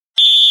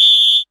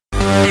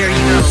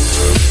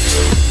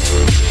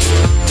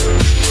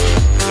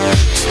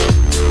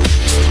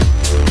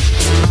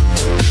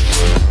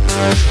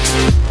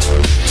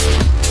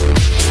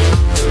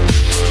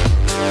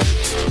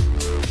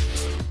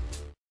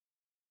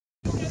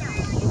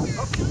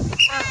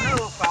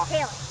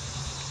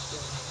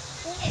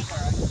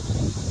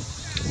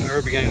Now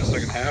we're beginning the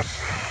second half.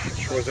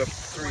 Troy's up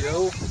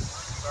 3-0.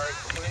 Sorry,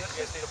 you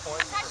guys need a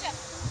point? Tasha,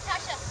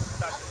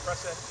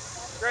 press in.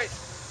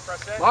 Grace,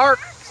 press in. Mark.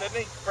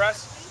 Sydney,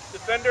 press.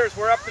 Defenders,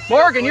 we're up the field.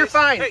 Morgan, please. you're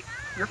fine. Hey.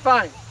 You're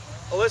fine.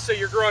 Alyssa,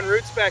 you're growing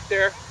roots back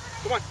there.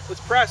 Come on,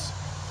 let's press.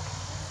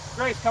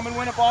 Grace, come and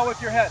win a ball with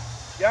your head.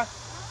 Yeah?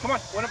 Come on,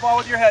 win a ball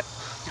with your head.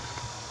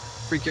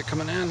 Free kick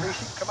coming in.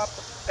 Come up.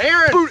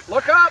 Aaron,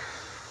 look up.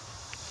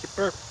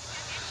 Keeper.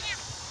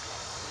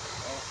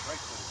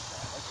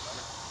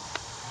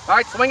 All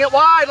right, swing it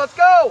wide. Let's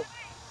go.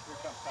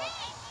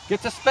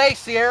 Get to space,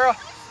 Sierra.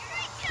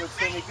 Good,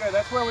 Sydney. Good.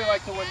 That's where we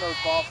like to win those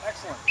balls.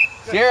 Excellent.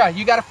 Good. Sierra,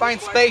 you got to find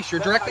space.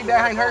 You're directly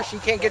behind her. She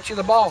can't get you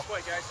the ball. This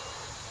way, guys.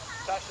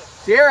 Tasha.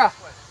 Sierra.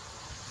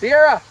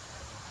 Sierra.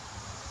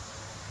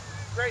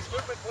 Grace,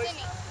 movement, please.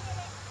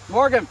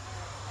 Morgan.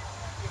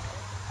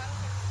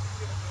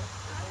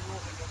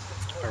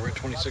 All right, we're at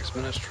 26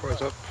 minutes.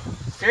 Troy's up.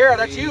 Sierra,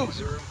 that's you.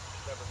 3-0.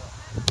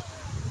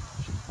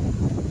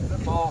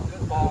 Good ball.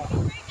 Good ball.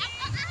 Good.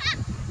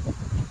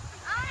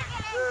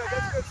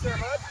 That's good, Sarah.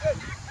 That's good.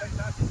 Hey,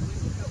 Tasha,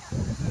 please.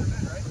 Center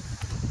mid, right?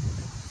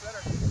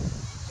 Center.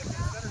 Get to the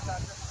center,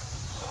 Tasha.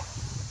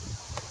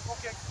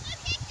 Okay.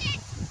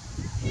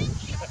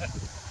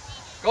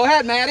 Go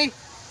ahead, Maddie. You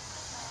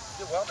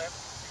did well, man.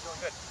 You're doing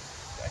good.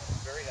 Okay.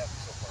 Very happy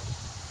so far. I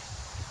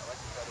like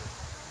you better.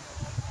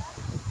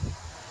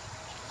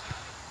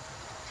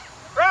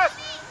 Press!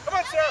 Come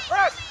on, Sarah,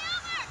 press!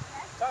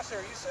 Tasha,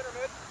 are you center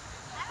mid?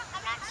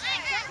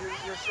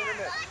 You're center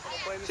mid.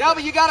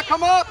 Shelby, you got to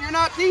come up. You're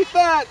not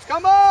defense.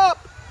 Come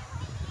up.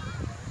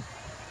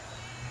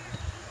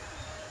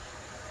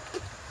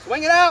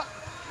 Swing it out.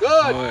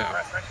 Good. Oh, yeah.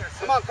 Press right there,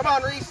 Come on, come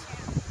on, Reese.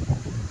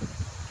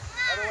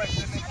 Other way,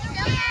 Sydney.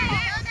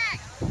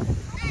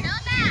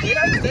 Stay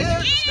there, stay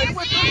there. Stay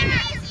with them.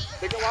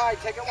 Take it wide,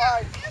 take it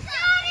wide.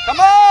 Come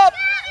up.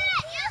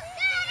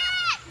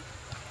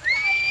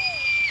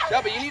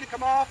 Shelby, you need to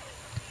come off.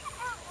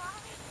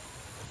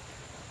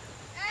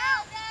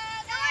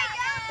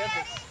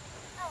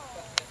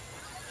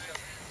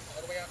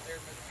 All the way out there.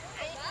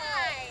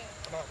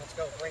 Come on, let's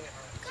go. Bring it.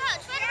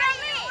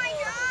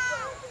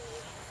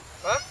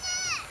 Huh?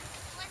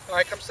 All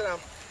right, come sit down.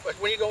 But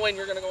when you go in,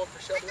 you're going to go in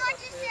for Shelby. You're going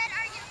to go up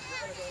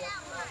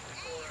for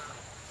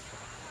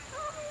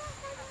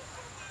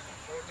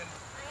Morgan.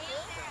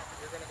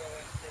 You're going to go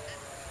in for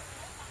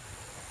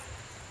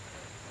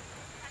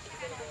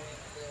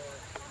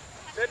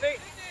Sydney,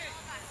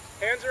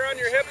 hands are on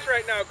your hips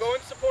right now. Go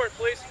in support,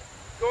 please.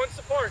 Go in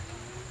support.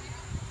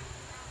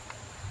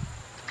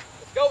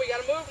 Let's go. We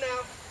got to move now.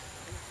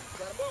 We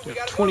gotta move. We We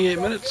have gotta 28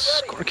 move.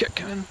 minutes. Corner kick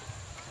coming.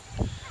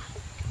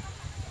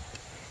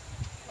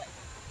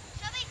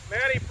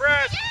 Maddie,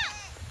 press.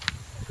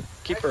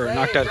 Keeper Nice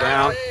knocked save, that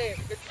down. nice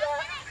save. Good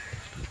shot.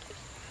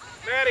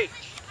 Maddie,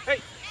 hey,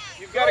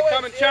 you've got to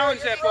come and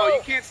challenge that ball.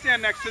 You can't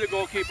stand next to the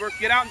goalkeeper.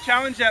 Get out and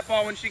challenge that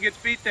ball when she gets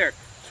beat there.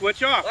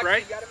 Switch off, Lexi,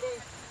 right? You gotta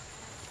move.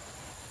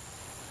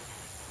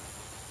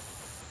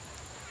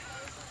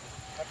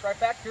 That's right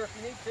back here if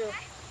you need to.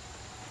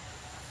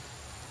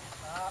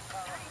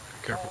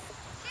 Careful.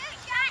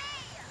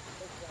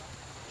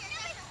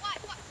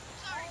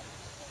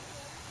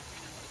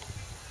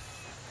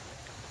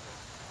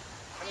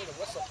 I need a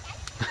whistle.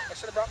 I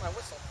should have brought my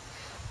whistle.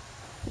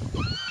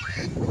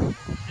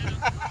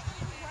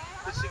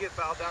 Did she get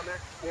fouled down there?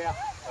 Yeah.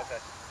 Okay.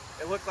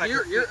 It looked like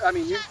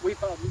We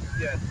found you.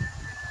 yeah.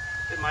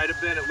 It might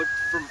have been. It looked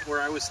from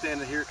where I was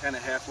standing here, kind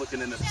of half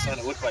looking into the sun.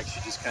 It looked like she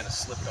just kind of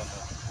slipped on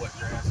the wet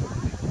grass.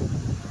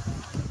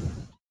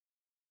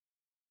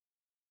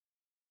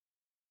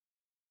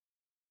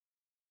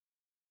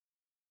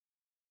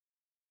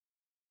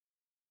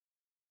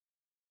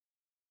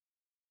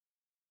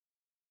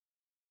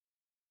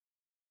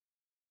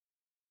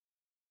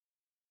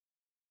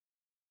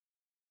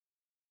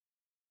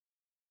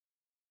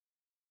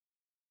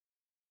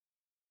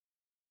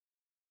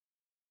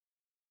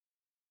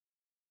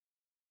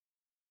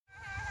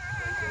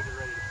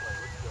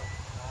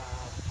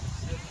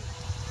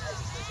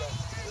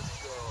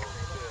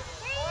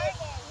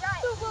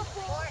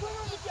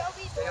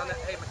 Stay on that.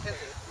 Hey, Mackenzie.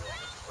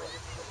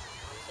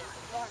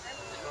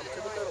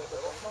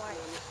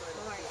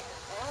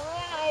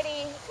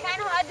 Alrighty. It's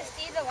kind of hard to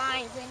see the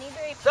lines. I need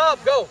to repeat. Sub,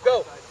 go,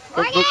 go.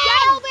 Morgan! Morgan!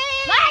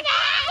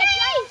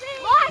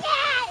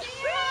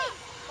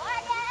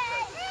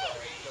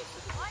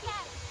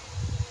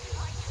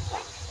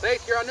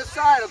 Faith, you're on this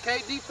side, okay?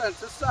 Defense,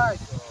 this side.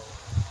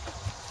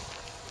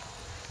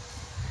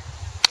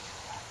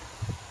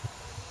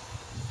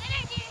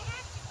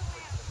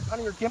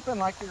 Honey, you're gimping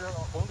like you're a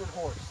wounded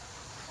horse.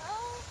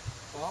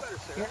 Well, you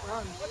can't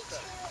run.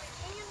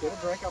 Get a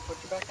drink, I'll put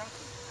you back out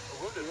there. A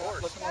wounded You're not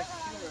horse. looking like you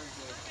feel very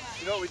good.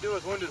 You know what we do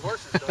with wounded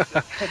horses, don't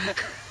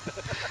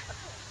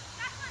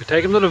you? We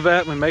take them to the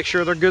vet and we make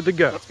sure they're good to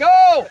go. Let's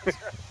go.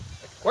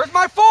 Where's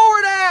my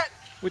forward at?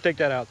 We take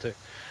that out too.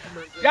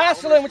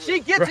 Jocelyn, when she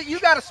gets it, you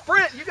got to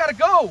sprint. You got to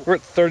go. We're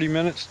at 30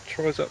 minutes.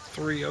 Troy's up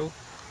 3-0.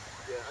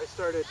 Yeah, I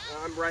started,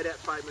 I'm right at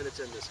 5 minutes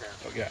in this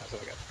half. Okay, so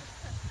we got.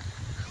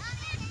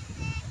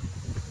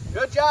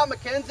 Good job,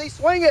 Mackenzie.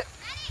 Swing it.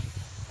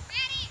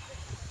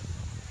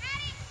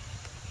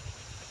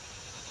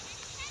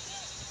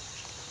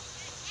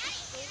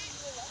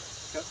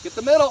 Get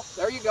the middle.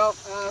 There you go.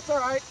 That's all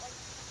right.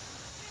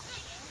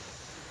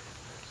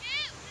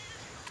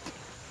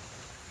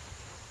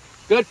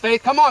 Good,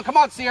 Faith. Come on,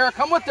 Sierra.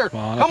 Come with her.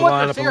 Come Come with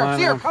line, her, up the Sierra. line,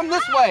 Sierra, up. come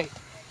this way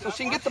so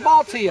she can get the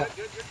ball to you.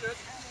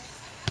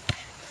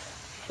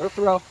 Go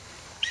throw.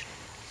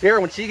 Sierra,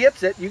 when she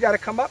gets it, you got to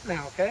come up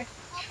now, okay?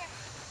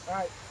 All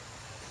right.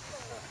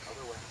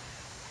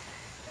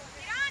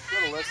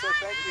 Good, Alyssa,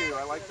 thank you.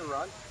 I like the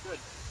run. Good.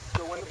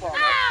 Go win the ball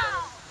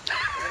now.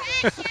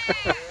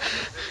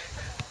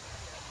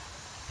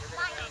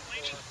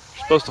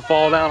 Supposed to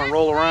fall down and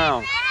roll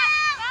around.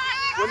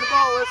 Win the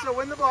ball, Alyssa.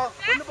 Win the ball.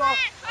 Win the ball.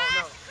 Oh,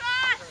 no.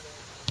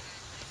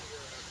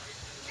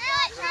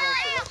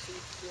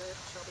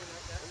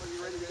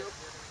 You ready to go?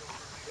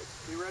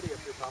 Be ready up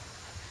here, Pop.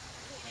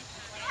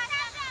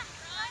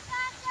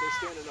 Stay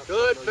standing up.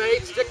 Good,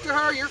 Faith. Stick to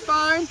her. You're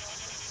fine.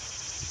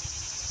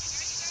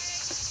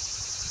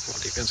 Come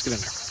on, defense, get in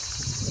there.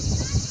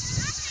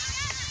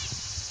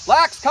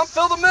 Lax, come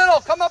fill the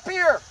middle. Come up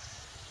here.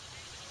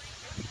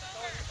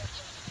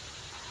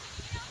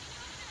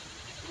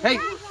 Hey,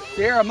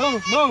 Sierra,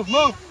 move.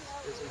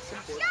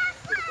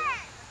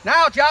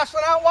 Now,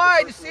 Jocelyn, out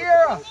wide to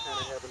Sierra. Kind of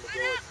having to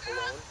go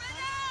alone.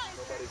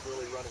 Nobody's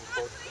really running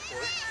close to the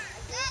court.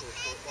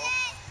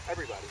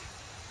 Everybody.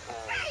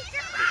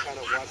 Kind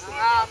of watch them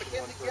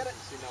Mackenzie, get it.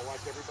 See, now watch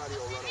everybody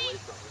will run away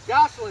from her.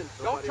 Jocelyn,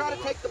 don't try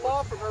to take the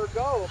ball from her.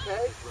 Go,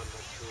 okay? Run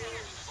next to her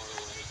and far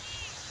away.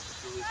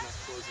 Julie's not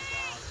closing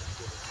down and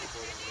giving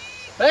support on the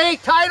outside.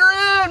 Faith, tighter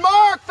in.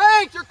 Mark,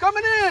 Faith, you're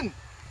coming in.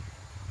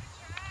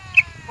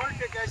 Corner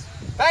kick, guys.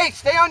 Faith,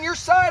 stay on your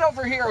side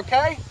over here,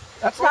 okay?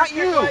 That's not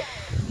you.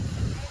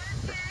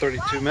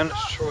 32 minutes.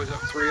 Troy's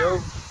up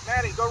 3-0.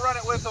 Maddie, go run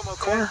it with them,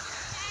 okay? Corner.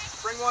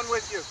 Bring one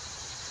with you.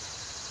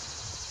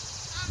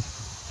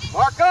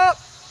 Mark up.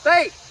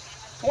 Faith,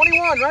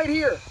 21 right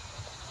here.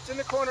 It's in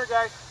the corner,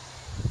 guys.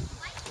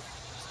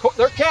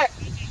 They're kicked.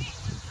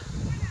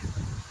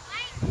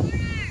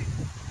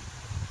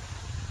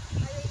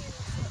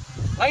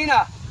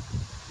 Lena.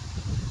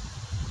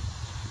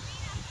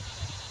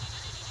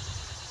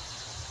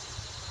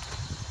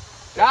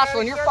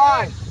 Jocelyn, you're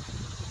fine.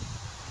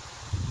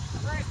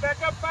 Grace,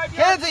 back up 5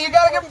 yards. Kenzie, you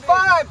got to give him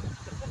 5.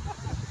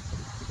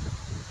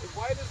 As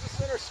wide as the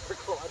center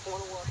circle. I don't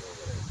want to walk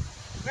over there.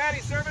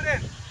 Maddie, serve it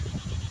in.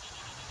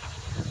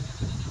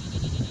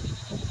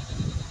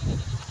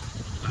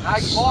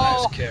 Nice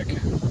ball. Nice kick.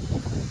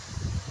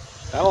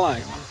 Out of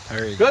line.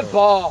 There you go. Good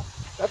ball.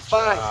 That's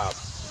fine.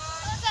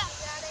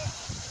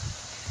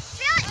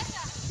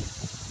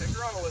 Take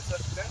her on, Alyssa.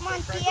 Come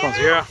on, Come on,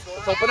 Sierra.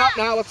 Let's open up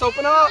now. Let's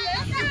open up.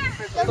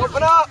 Let's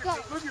open up.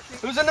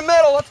 Who's in the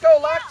middle? Let's go,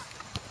 Lex.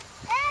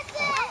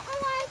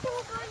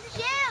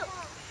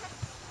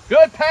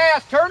 Good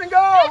pass. Turn and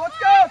go. Let's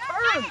go.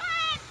 Turn.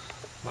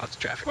 Lots of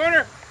traffic.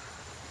 Corner.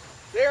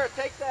 There,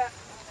 take that.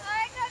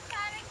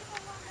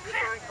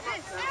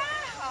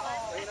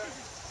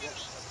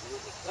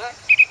 Lex.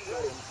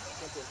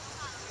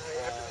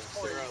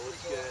 Sarah,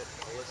 let's get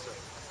Alyssa.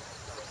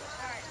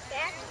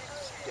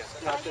 Yes,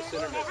 top the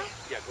center middle.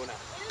 Yeah, go now.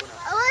 Go now.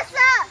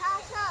 Alyssa!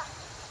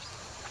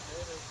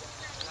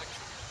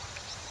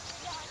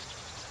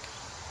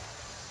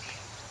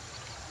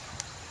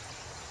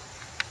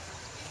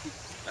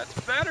 That's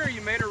better.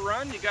 You made her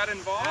run. You got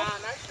involved.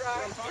 Nice try.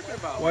 That's what I'm talking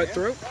about. White man.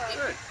 throat.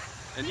 Good.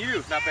 And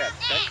you, not bad.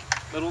 Okay.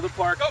 Middle of the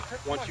park.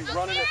 Once you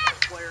run it,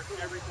 Player,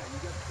 every time you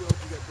got skills,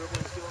 you got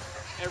dribbling skills.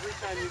 Every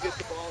time you get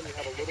the ball and you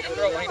have a little bit of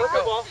room.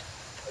 Purple ball.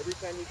 Every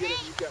time you get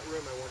it, you've got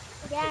room. I want you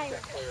to take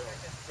that player on.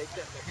 Take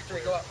that next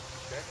player. Go up.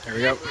 There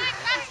we go.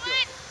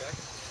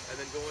 And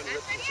then go in and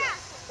rip the side.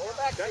 Pull her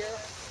back,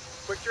 Sierra.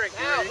 Quick drink.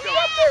 Now, There you get go.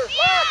 up there.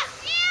 Lex.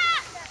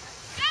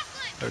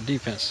 Their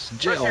defense is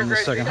jail in the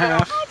second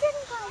half.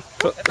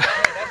 That's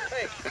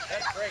great.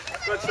 That's great.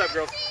 Good stuff,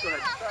 girls. Go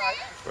ahead.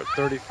 We're at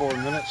 34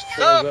 minutes.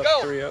 Troy's up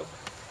Go. 3-0.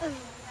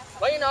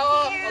 Lena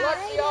off.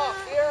 Alexia off.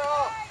 Sierra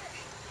off.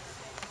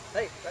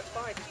 Hey, that's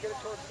fine. Just get it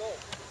towards goal.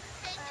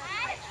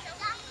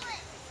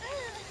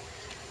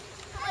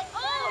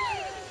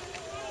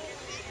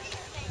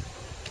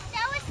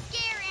 That was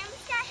scary. I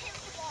almost got hit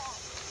with the ball.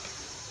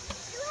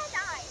 Who has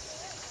eyes?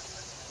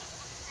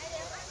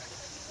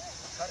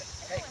 Cut it.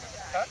 Hey,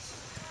 cuts.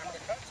 Remember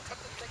the cuts? Cut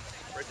the thing.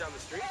 Right down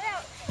the street.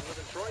 You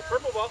live in Troy.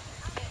 Purple ball.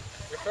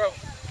 Your throat.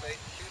 Hey,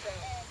 shoot down.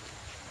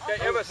 Okay,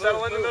 Emma,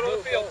 settle in the middle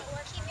of the field.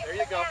 There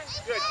you go.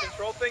 Good.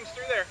 Control things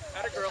through there.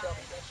 Atta girl. Go,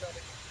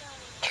 Shelby.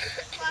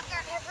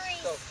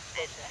 Go.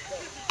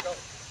 Go.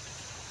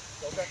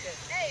 Go back in.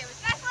 Hey, it was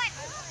that way.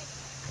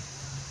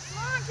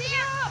 Come on,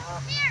 Tia.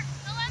 Here.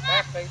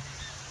 Back, Faith.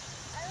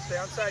 Stay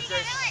on side,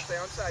 Grace. Stay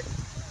on side.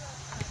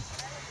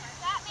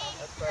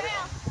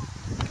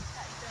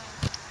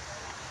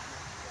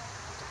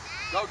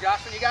 Go,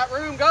 Jocelyn, you got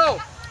room, go!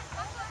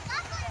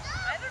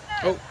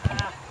 Oh,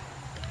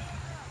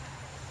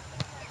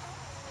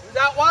 Who's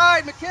out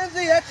wide?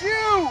 Mackenzie, that's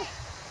you!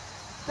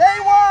 Stay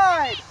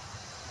wide!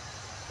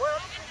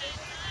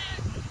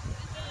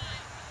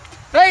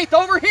 Faith,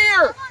 over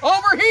here!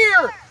 Over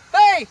here!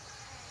 Faith!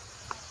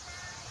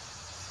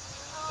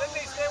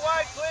 Sydney, stay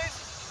wide, please.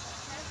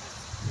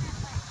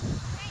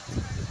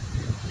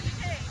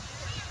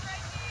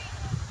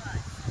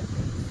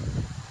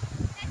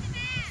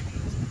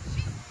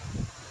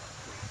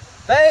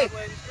 Faith!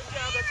 Ladies, good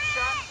job. That's a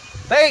shot.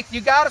 Faith,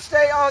 you gotta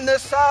stay on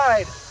this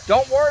side.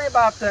 Don't worry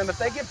about them. If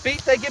they get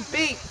beat, they get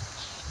beat.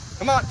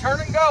 Come on, turn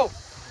and go.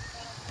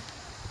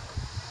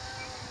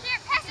 Here,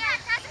 pass it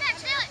back,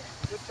 chill it.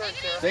 Good turn,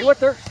 Sarah. Stay with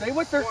her, stay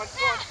with her. Go on.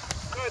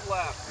 Good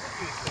left. Good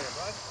piece there,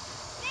 bud.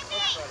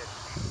 Much better.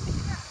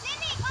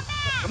 Sydney, come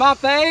back. Come on,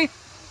 Faith.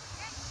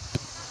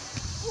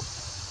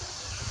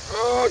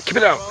 oh, keep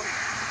it out.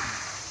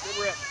 Good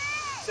rip.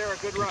 Sarah,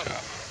 good run.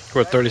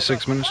 We're at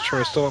 36 minutes.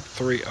 Troy still up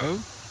 3-0.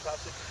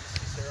 Toss it.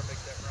 See Sarah make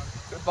that run.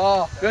 Good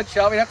ball. Good,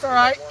 Shelby. That's all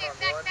right.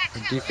 The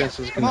defense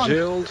has Come been on.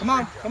 jailed. Come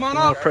on. Come on A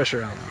lot up. of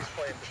pressure on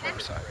the Troy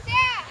side.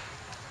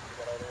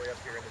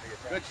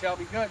 Good,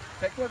 Shelby. Good.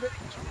 Take with it.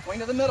 Swing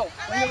to the middle.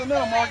 Swing to the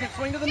middle, Morgan.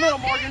 Swing to the middle,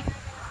 Morgan.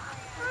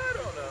 I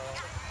don't know.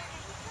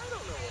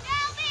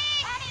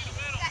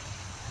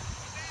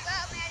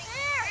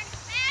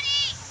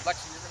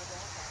 Lexi, you're going to go.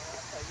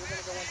 Okay, you're going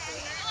to go in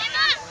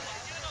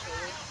first.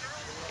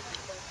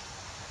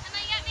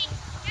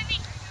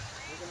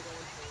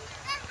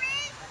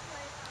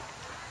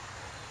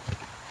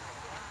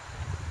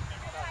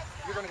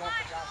 You're going to go in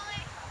for Josh.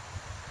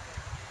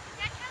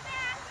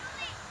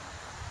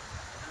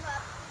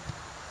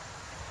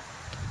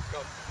 Go.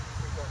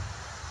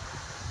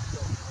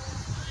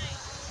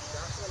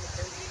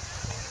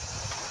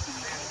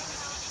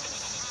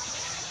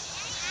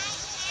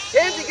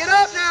 Kenzie, get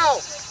up now!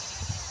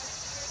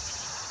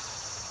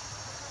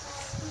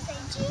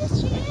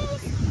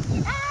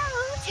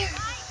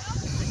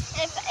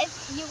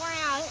 If you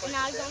weren't out and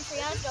I was going for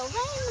you, I'd go,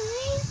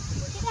 Riley,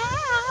 get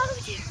out.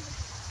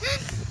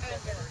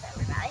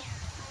 Everybody.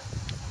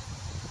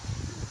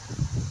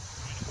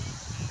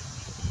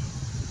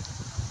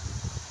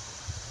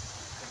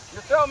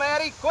 Your throw,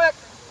 Maddie, quick!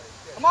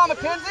 Come on,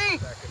 Mackenzie!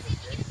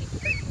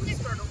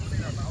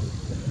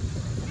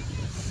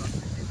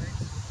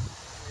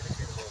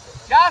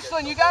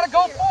 Jocelyn, you gotta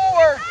go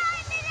forward!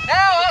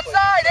 Now,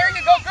 outside, there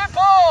you go, good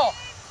ball!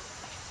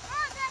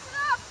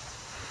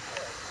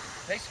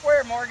 Stay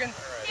square, Morgan.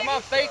 Come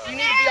on, Faith, you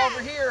need to be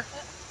over here.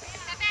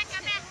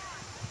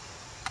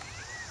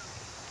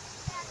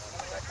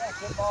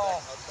 Good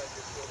ball.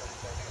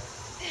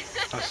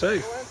 I say,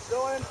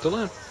 Still in. still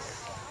in.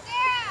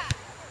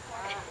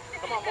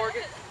 Come on,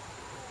 Morgan.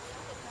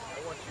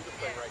 I want you to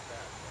play right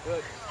back.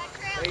 Good.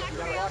 Faith, you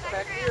gotta walk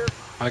back here.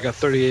 I got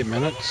 38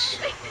 minutes.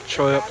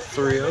 Troy up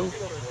 3-0.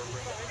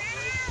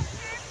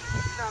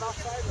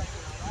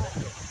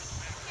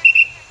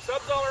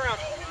 Subs all around.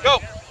 Go.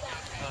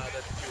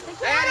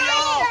 Maddie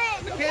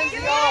off. Mackenzie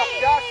off.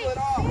 Jocelyn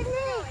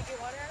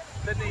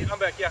off. Sydney, I'm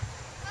back, yeah.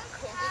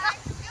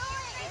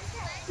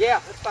 Yeah,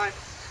 that's fine.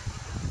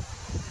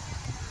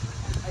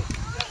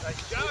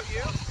 Nice job,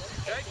 you.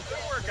 Okay,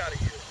 good work out of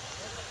you.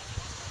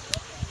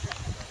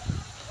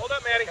 Hold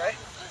up, Maddie. Okay.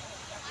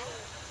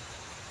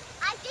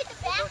 I did the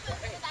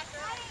backflip in the back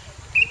row.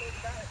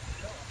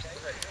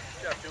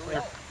 Good job, Julie.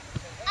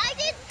 I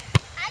did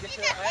the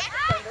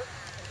backflip.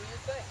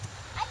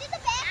 I did the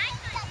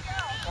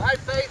backflip. All right,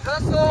 Faith,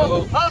 hustle.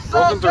 Uh-oh. Hustle,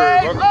 Broken through,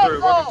 Faith, broken hustle. through,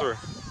 broken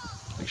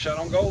through. Big shot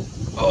on goal.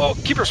 Oh,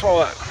 keeper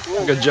swallow that.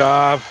 Good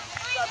job.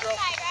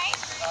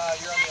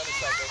 You're on the other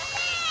side,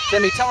 baby.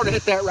 Timmy, tell her to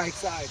hit that right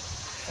side.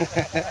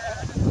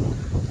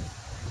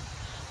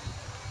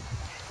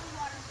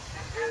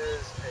 She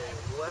is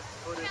a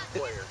left-footed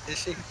player. Is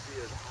she? She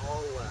is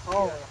all left.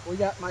 Oh, we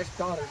got my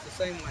daughters the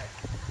same way.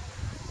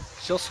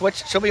 She'll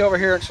switch. She'll be over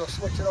here and she'll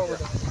switch it over.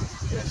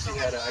 Yeah, she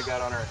had. I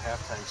got on her at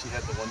halftime. She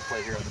had the one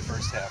play here in the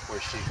first half where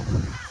she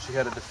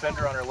had a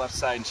defender on her left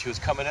side and she was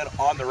coming in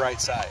on the right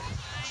side.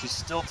 She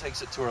still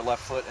takes it to her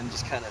left foot and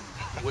just kind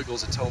of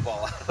wiggles a toe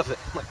ball out of it.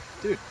 I'm like,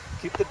 dude,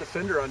 keep the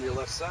defender on your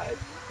left side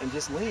and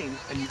just lean,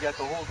 and you got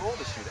the whole goal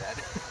to shoot at.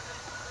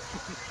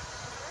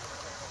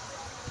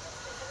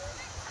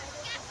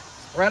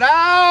 Spread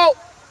out.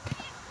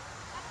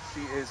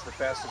 She is the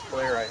fastest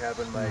player I have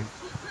in my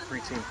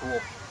pre-team pool.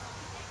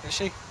 Is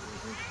she?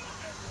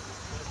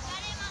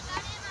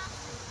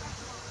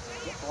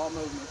 Good ball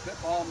movement.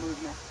 Good ball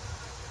movement.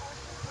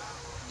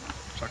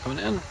 Shot coming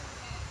in.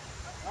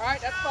 All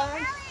right, that's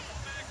fine.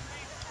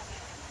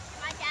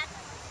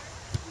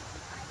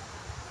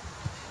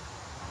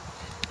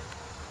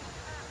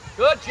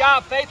 Good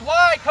job, Faith.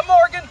 Wide. Come,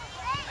 Morgan.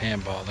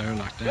 Handball there,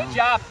 knocked down. Good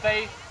job,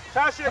 Faith.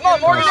 Tasha, Come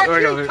on, Morgan. Nice. That's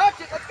There we you. go.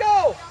 Touch it. Let's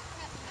go.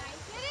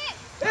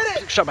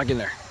 Hit it. Shot back in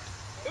there.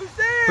 Who's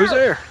there? Who's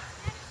there?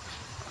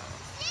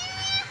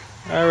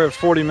 All right, we're at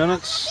 40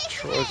 minutes.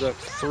 Troy's up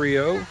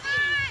 3-0.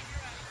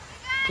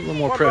 a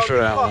little more pressure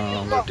out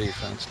on their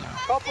defense now.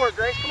 Call for it,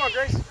 Grace. Come on,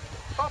 Grace.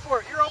 Call for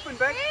it. You're open,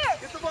 babe.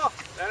 Get the ball.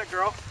 That a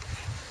girl.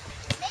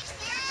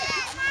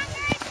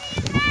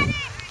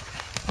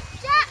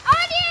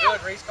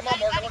 Good, Reese. Come on,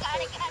 Morgan.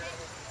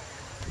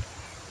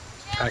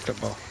 Back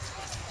up ball.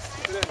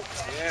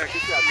 Yeah,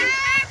 good job, Grace.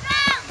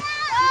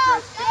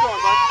 Keep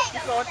going, bud.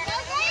 Keep going.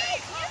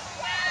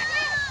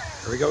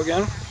 Here we go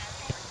again.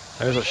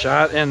 There's a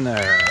shot in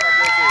there.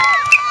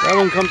 That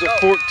one comes at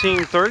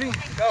 14-30.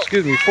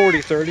 Excuse me,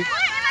 40-30.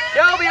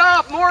 Shelby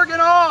off,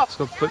 Morgan off.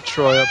 So put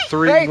Troy up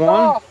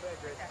 3-1.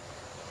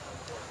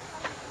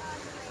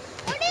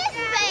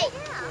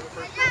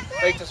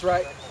 Fake this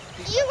right.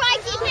 You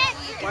right,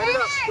 defense. Line it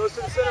up. Goes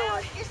to the center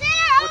line. Your center.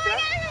 What's that?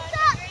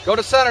 Go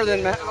to center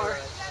then, Matt.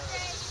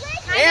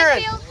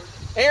 Aaron,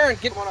 Aaron,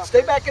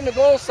 stay back in the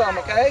goal some,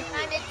 okay?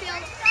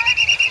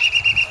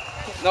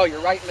 No,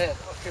 you're right mid.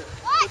 Here.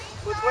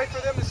 Let's wait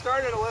for them to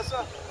start it,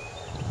 Alyssa.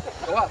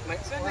 Go up, mate.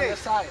 Sydney, On this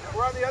side.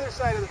 we're on the other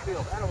side of the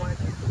field. I don't mind.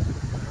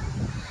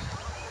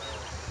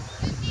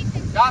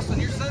 Jocelyn,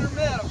 you're center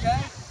mid,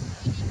 okay?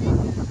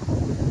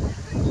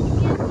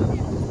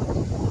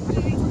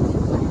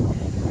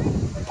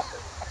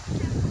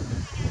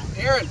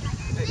 Aaron,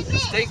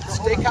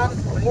 stay kind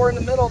of more in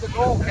the middle of the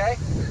goal, okay?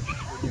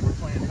 When you were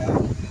playing back,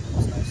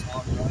 those nice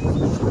long runs,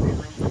 there should be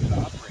room for you to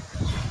operate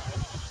that.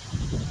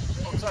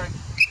 Oh, sorry.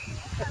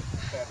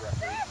 Bad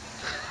referee.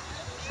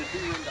 Should be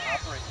room to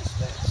operate the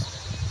space.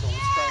 So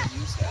let's try and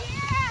use that.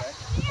 Okay?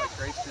 Like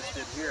Grace just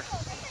did here.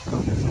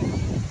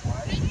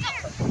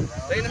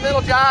 Stay in the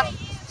middle, Josh.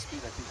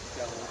 Speed, I think you've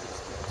got a little bit of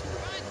speed too.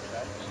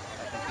 Okay?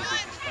 I think this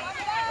is just fine.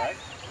 Alright?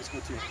 Let's go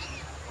to it.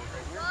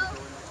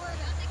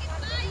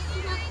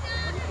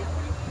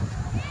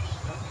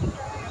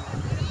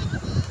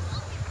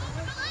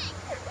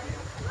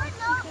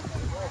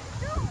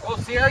 Go,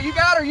 Sierra, you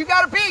got her. You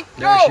got her beat.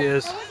 Go. There she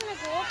is.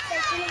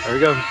 There we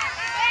go.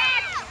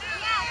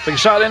 Take a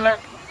shot in there.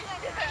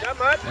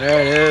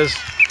 There it is.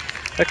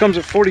 That comes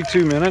at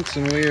 42 minutes,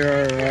 and we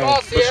are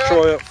puts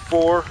Troy up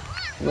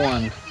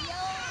 4-1.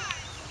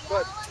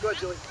 Good,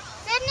 Julie.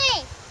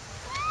 Sydney.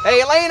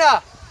 Hey,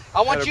 Elena,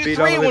 I want Gotta you beat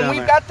all three. the way When down we've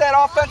there. got that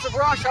offensive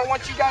rush, I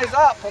want you guys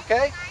up,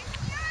 okay?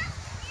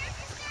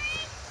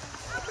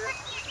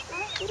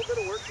 A little bit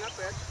of work, not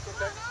bad.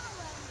 Okay.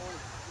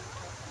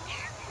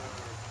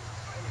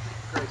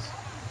 Grace.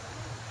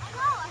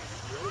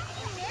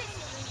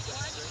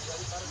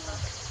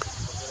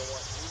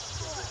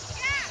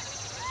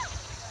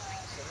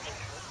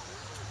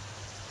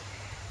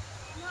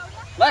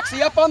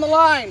 Lexi, up on the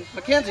line.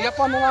 Mackenzie, up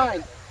on the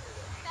line.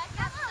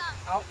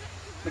 Out.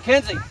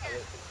 Mackenzie.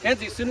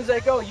 Mackenzie, as soon as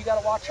they go, you got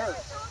to watch her.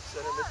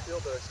 Center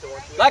midfield, but I still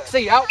want you.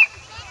 Lexi, out.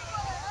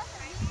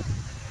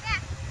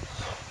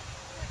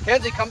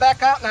 Mackenzie, come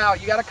back out now.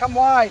 You got to come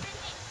wide.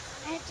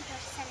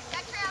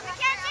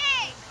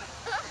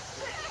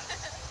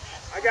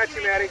 I got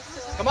you, Maddie.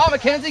 Come on,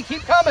 Mackenzie,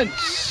 keep coming.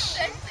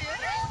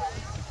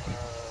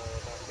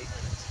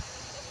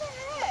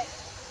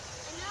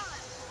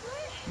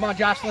 Come on,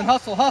 Jocelyn,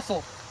 hustle,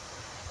 hustle.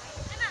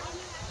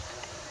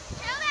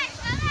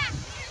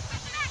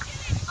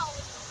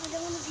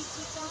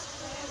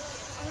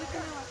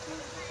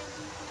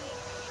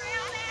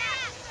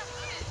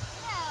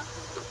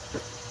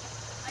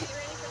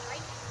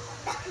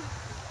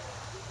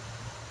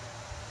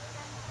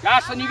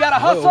 Jocelyn, you got to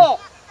hustle.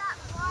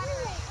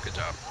 Good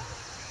job.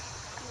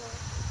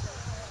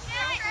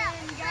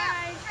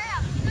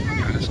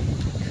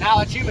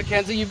 Now it's you,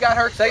 Mackenzie. You've got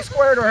her. Stay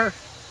square to her.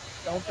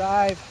 Don't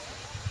dive.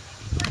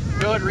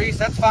 Good, Reese.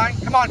 That's fine.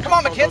 Come on,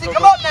 Mackenzie.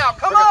 Come up now.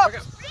 Come up.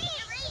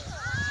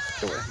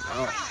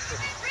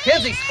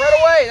 Mackenzie, spread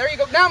away. There you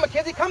go. Now,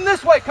 Mackenzie, come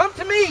this way. Come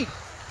to me.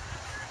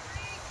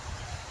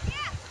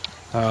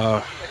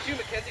 That's you,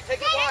 Mackenzie. Take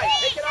it wide.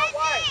 Take it out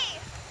wide.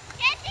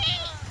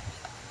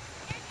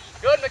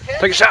 Good, Mackenzie.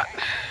 Take a shot.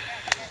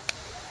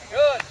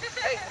 Good.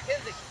 Hey,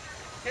 Mackenzie.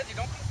 Mackenzie,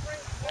 don't be afraid.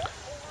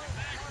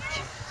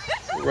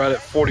 We're right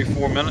at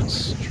 44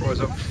 minutes. Troy's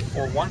up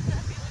 4-1. Win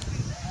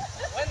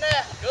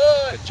that.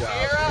 Good. Good job,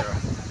 Sierra. Sierra.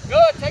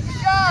 Good. Take a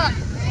shot.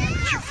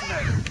 Shoot from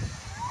there.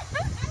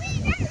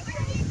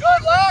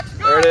 Good, Lex. Good,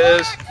 There it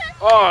is. Lex.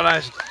 Oh,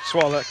 nice.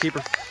 Swallow that,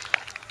 keeper.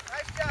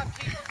 Nice job,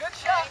 keeper. Good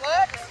shot,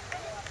 Lex.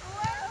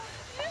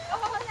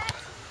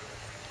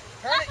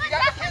 Turn it. You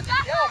got Mackenzie.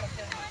 Yeah,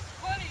 Mackenzie.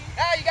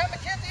 Now you got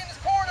Mackenzie in this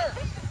corner.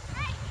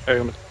 There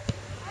you go.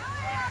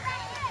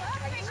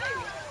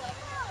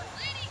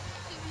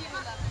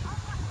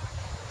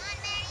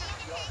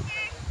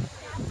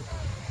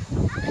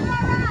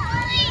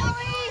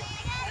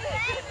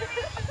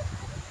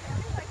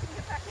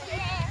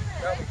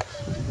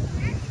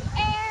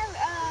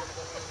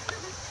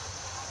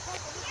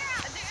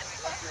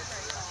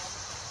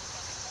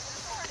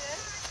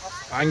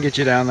 I can get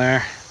you down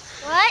there.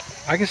 What?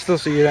 I can still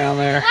see you down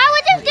there. Why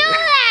would you do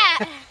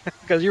that?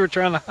 Because you were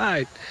trying to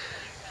hide.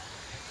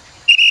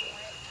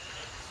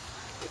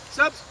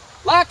 Subs.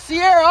 Lock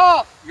Sierra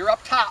off. You're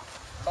up top.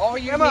 All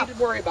you need to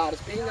worry about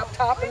is being up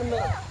top in the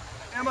middle.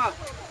 Emma.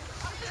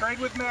 trade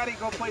with Maddie.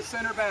 Go play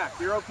center back.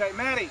 You're okay.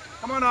 Maddie,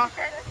 come on off.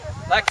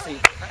 Lexi,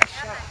 nice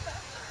shot.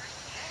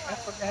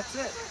 That's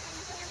it.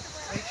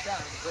 Great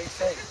shot. Great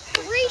save.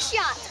 3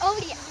 shots. Oh,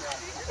 yeah.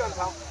 You're done,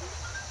 pal.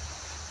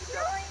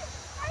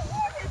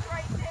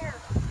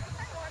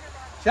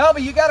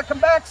 Shelby, you got to come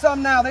back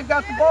some now. They've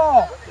got the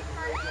ball.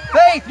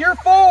 Faith, you're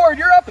forward.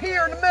 You're up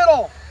here in the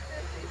middle.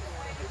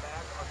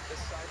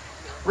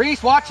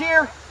 Reese, watch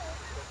here.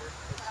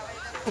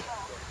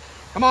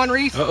 Come on,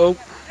 Reese. Uh-oh.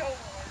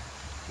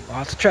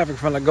 Lots of traffic in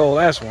front of the goal.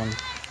 That's one.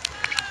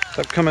 It's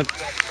upcoming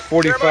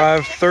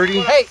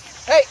 45-30.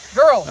 Hey,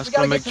 girls, That's you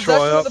got to gonna get make Troy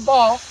possession of up the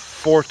ball.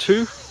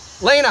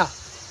 4-2. Lena,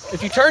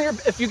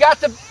 if you got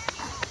the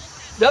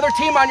other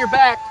team on your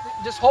back,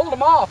 just hold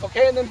them off,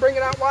 okay, and then bring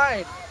it out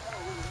wide.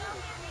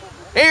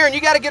 Aaron,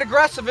 you got to get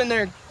aggressive in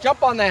there.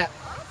 Jump on that.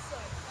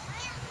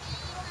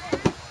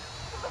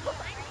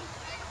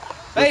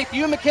 Faith,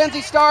 you and Mackenzie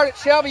start it.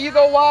 Shelby, you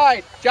go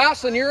wide.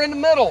 Jocelyn, you're in the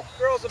middle.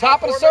 Girls,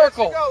 Top of the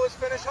circle. Go. Let's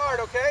finish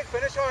hard, okay?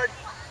 Finish hard.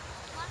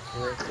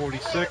 We're at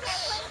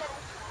 46.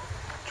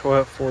 Troy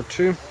up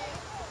 4-2.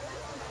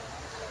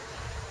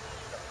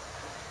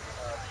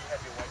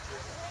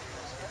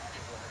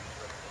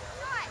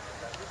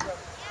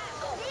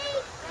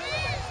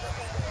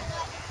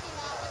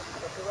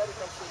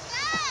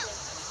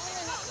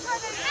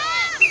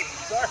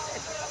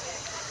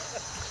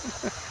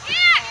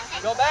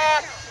 Go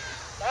back.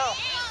 Now.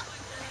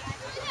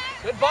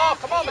 Good ball.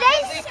 Come on,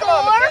 Mackenzie. Come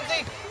on,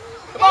 Mackenzie.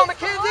 Come on,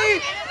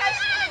 Mackenzie.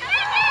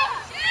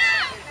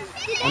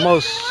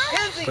 Almost.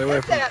 Mackenzie, Stay away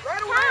get from it. that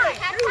right away.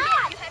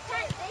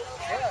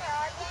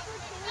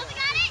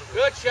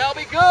 Good,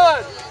 Shelby.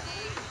 Good.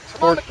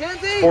 Come on,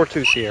 Mackenzie.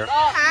 4-2, Sierra.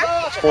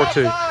 It's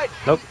 4-2.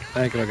 Nope,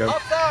 that ain't gonna go.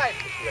 Offside.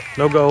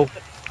 No goal.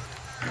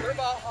 Good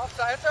ball.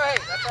 Offside. That's all right.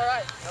 That's all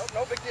right.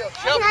 No big deal.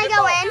 Can Shelby, I good go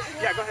ball. in?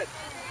 Yeah, go ahead.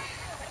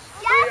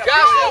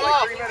 Jocelyn,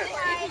 off. 3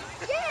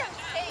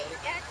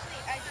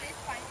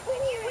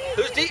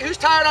 minutes. Who's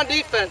tired on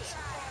defense?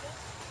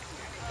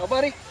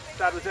 Nobody?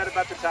 Todd, was that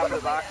about the top of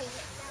the box?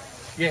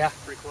 Yeah.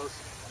 Pretty close.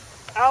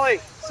 Allie,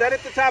 set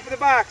at the top of the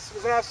box. It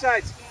was an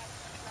offsides.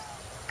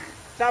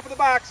 Top of the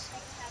box.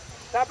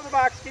 Top of the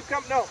box. Keep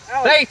coming. No,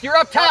 Allie. Faith, you're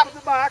up top. Top of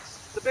the box.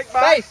 The big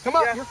box. Faith, come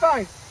on. Yeah. You're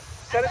fine.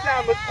 Set it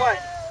down. Let's play.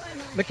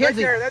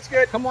 Mackenzie, Right there. That's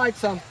good. come wide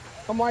some.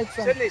 Come wide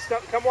some. Sydney,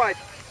 come wide.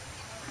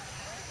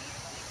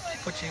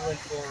 Put you in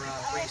for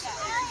Reese.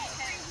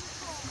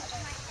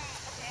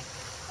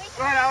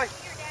 Go ahead, Allie.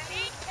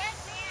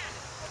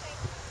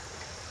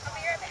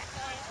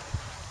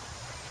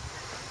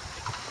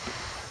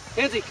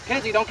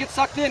 Kenzie, don't get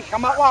sucked in.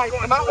 Come out wide.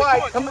 Come out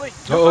wide. Come on.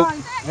 Uh-oh.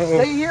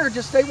 Stay here.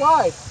 Just stay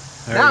wide.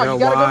 There Now we go. you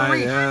gotta go Wide, to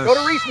Reese. yes. Go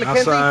to Reese, Mackenzie.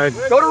 Outside.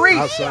 Go to Reese.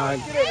 Outside.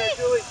 Get in there,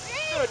 Julie.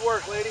 Good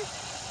work, lady.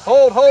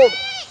 Hold. Good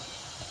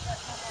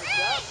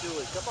job,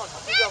 Julie. Come on.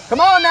 Come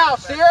on now,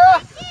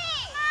 Sierra.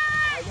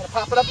 You gotta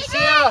pop it up to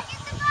Sierra.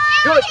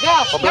 Good.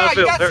 Now, Up now you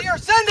downfield. got There. Sierra.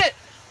 Send it.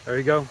 There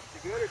you go.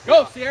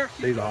 Go, Sierra.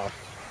 Lead off.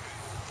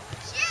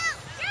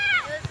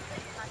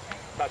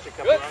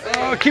 Good.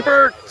 Oh,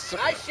 keeper.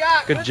 Nice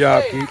shot. Good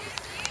job, save. Keith.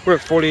 We're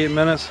at 48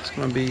 minutes. It's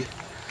going to be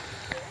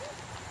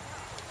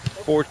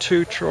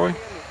 4-2, Troy.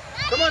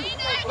 Come on.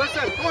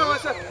 Listen. Come on,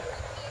 listen.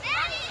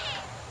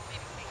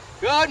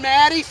 Good,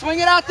 Maddie. Swing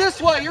it out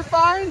this way. You're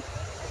fine.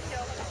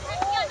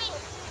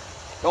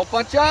 Don't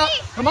bunch up.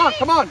 Come on.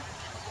 Time,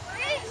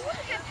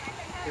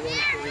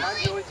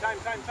 Julie. Time.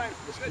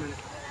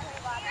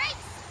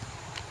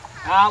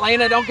 Now,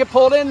 Lena, don't get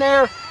pulled in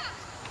there.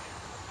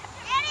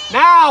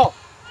 Now.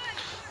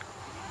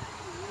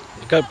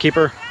 Look up,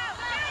 keeper.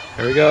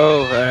 There we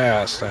go.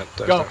 Yes, that.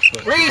 Go.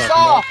 Reese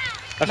off.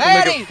 That's going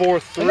to Maddie, make it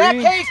 4-3. in that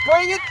case,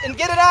 bring it and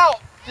get it out.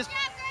 Just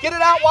get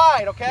it out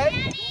wide,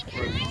 okay?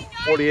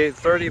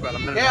 48-30, about a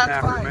minute Yeah, and a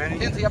half that's fine. remaining.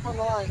 Kenzie up on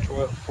the line.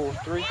 Troy at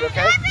 4-3. You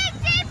okay?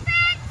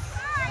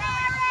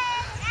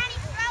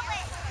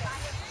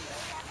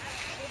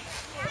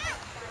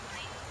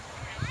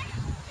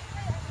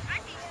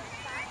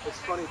 It's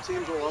funny,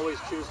 teams will always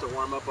choose to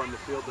warm up on the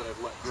field that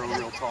I've let grow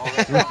real tall. Look,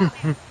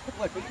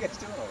 what are you guys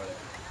doing over there?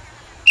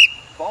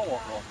 Ball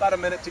won't roll. About a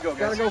minute to go, guys.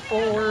 Gotta go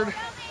forward.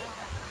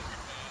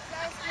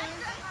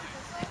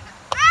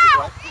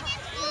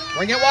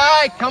 Bring it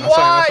wide. Come Outside,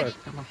 wide.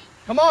 outside. Come on.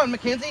 Come on,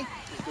 Mackenzie.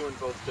 He's doing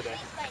both today.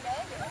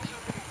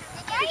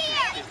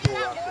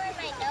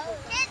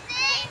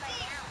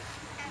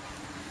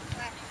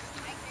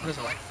 What is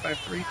it, like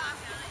 5-3?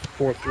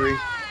 4-3.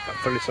 About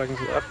 30 seconds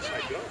left.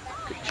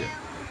 Good job.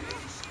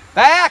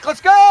 Back.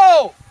 Let's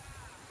go.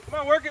 Come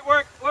on, work it,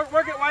 White.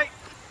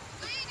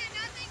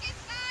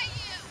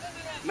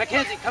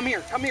 Mackenzie, come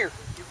here.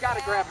 You've got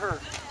to grab her.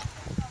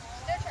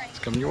 It's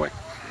coming your way.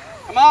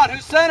 Come on,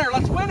 who's center?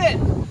 Let's win it.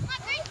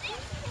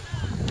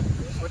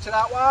 Switch it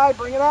out wide.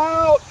 Bring it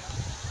out.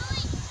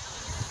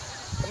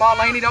 Come on,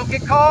 Laney. Don't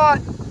get caught.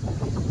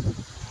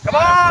 Come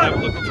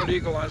on. Looking for the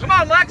equalizer. Come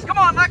on, Lex. Come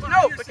on, Lex.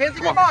 No, Mackenzie,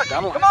 come on.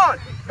 Down the line.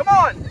 Come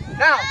on.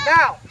 Now.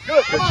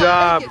 Good. Come Good on,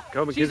 job. take it.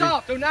 Go, She's Mackenzie.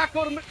 off. Do not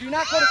go to face.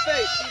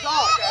 She's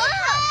off.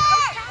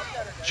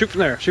 Shoot from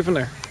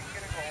there.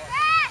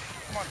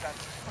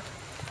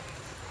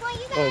 Well,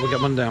 you Oh, we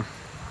got one down.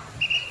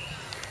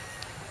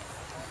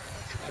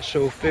 I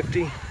show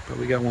 50, but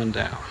we got one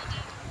down.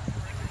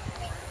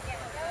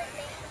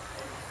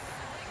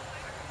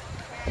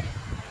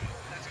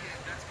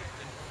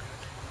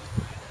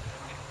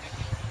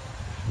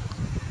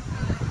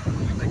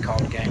 They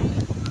called game.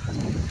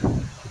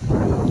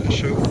 I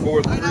show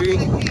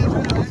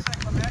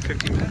 4-3,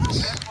 50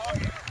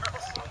 minutes.